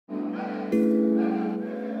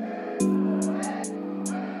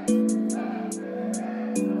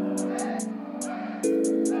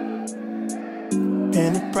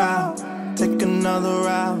proud, take another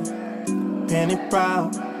route. Penny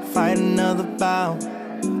proud, fight another bout.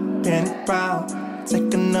 Penny proud,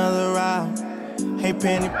 take another route. Hey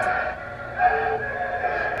Penny.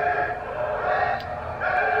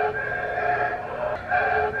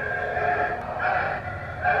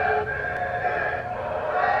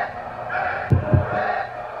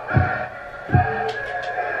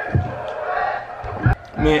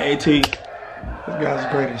 Me and AT, this guy's the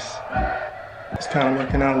greatest. It's kind of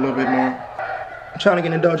working out a little bit more. I'm trying to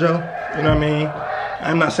get in the dojo, you know what I mean?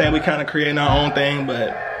 I'm not saying we kind of creating our own thing, but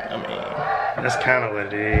I mean, that's kind of what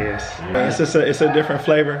it is. Yeah. It's a different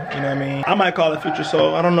flavor, you know what I mean? I might call it Future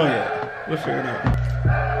Soul, I don't know yet. We'll figure it out.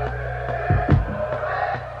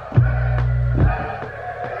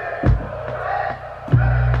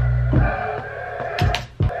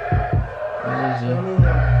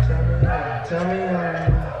 Tell me.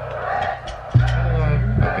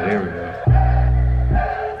 Okay, there we go.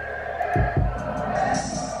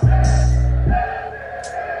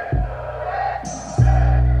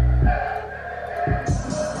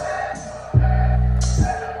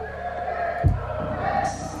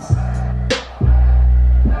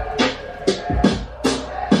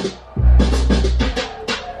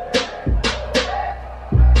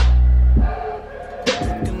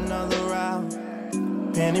 Take another route.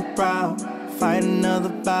 Penny proud, fight another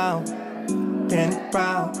bout. Penny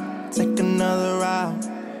proud, take another route.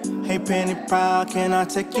 Hey Penny proud, can I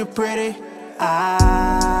take you pretty?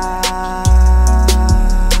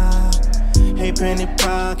 Hey Penny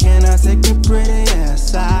proud, can I take you pretty?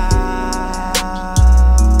 Yes,